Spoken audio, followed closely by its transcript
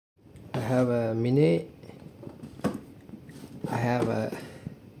have a mini, I have a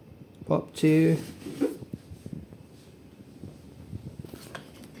pop 2,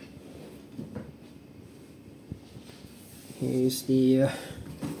 here's the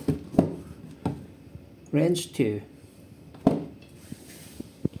Range 2.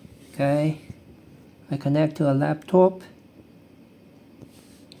 Okay, I connect to a laptop.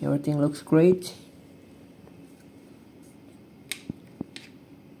 Everything looks great.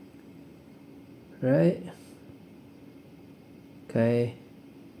 Right. Okay,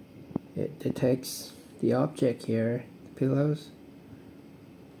 it detects the object here, the pillows.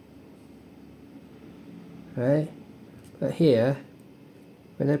 Right, but here,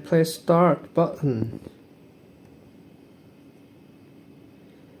 when I press start button,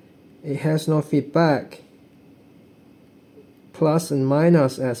 it has no feedback, plus and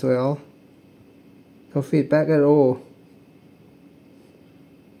minus as well, no feedback at all.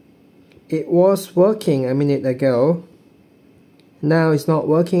 It was working a minute ago, now it's not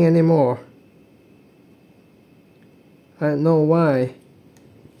working anymore. I don't know why,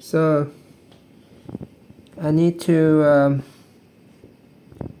 so I need to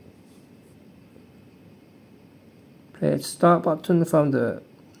press start button from the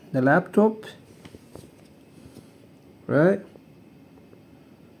laptop, right?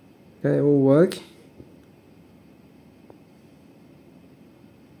 Okay, it will work,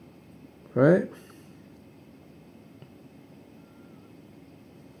 right?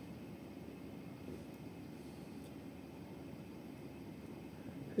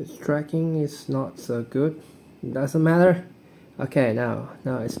 Its tracking is not so good. It doesn't matter. Okay, now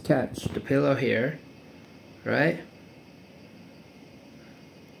it's catch the pillow here, right?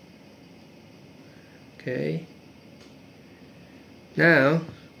 Okay. Now,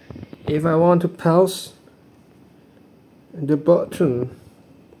 if I want to pause, the button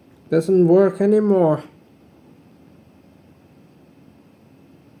doesn't work anymore.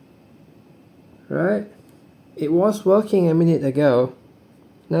 Right? It was working a minute ago.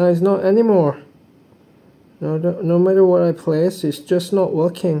 Now it's not anymore. No matter what I place, it's just not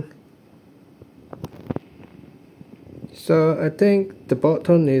working. So I think the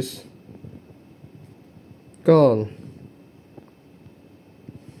button is gone.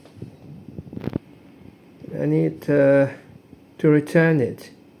 I need to return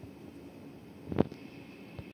it.